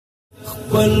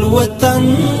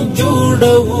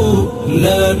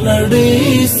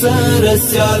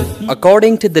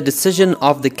According to the decision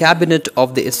of the Cabinet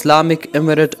of the Islamic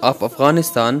Emirate of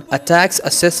Afghanistan, a tax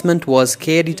assessment was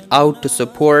carried out to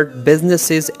support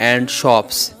businesses and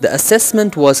shops. The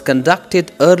assessment was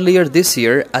conducted earlier this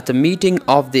year at a meeting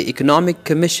of the Economic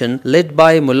Commission led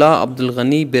by Mullah Abdul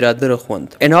Ghani Biradar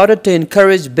Khwand. In order to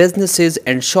encourage businesses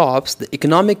and shops, the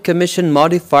Economic Commission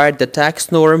modified the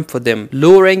tax norm for them,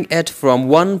 lowering it from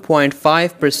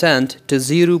 1.5% to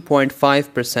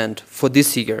 0.5% for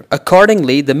this year.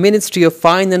 Accordingly, the Ministry of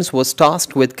Finance was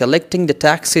tasked with collecting the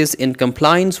taxes in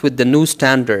compliance with the new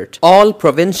standard. All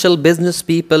provincial business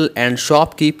people and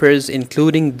shopkeepers,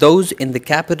 including those in the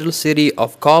capital city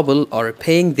of Kabul, are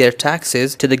paying their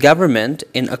taxes to the government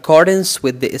in accordance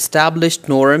with the established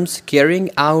norms, carrying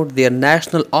out their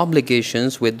national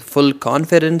obligations with full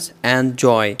confidence and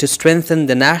joy to strengthen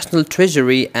the national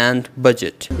treasury and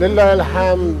budget.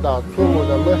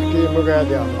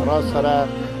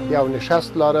 یو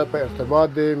نشست لاره په ارتباط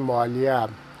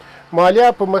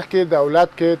مالیه په مخ کې دولت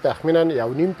کې تخمینا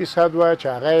 1.5% و چې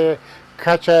هغه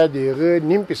کچه دیغه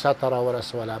 0.5% ته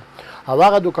راورسوله او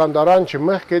هغه دکانداران چې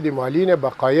مخ کې د مالین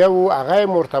بقایه و هغه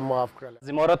مرتمعاف کړل. از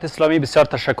امارات اسلامی بسیار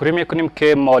تشکر میکنیم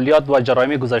که مالیات و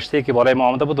جرایم گذشته که بالای ما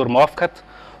آمده بود معاف کرد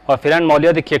و فعلا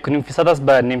مالیاتی که 1.5% است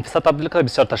به 0.5% تبدیل کرد.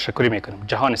 بسیار تشکر میکنیم.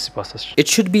 جهان سپاس است. It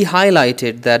should be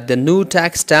highlighted that the new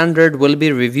tax standard will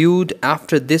be reviewed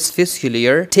after this fiscal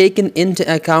year, taking into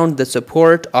account the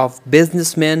support of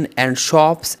businessmen and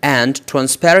shops and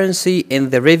transparency in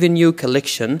the revenue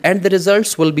collection, and the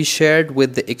results will be shared with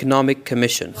the Economic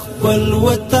Commission.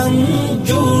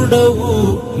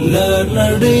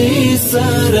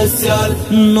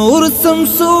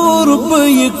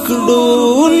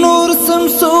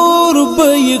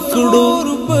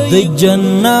 د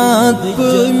جنات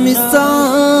په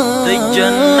مثال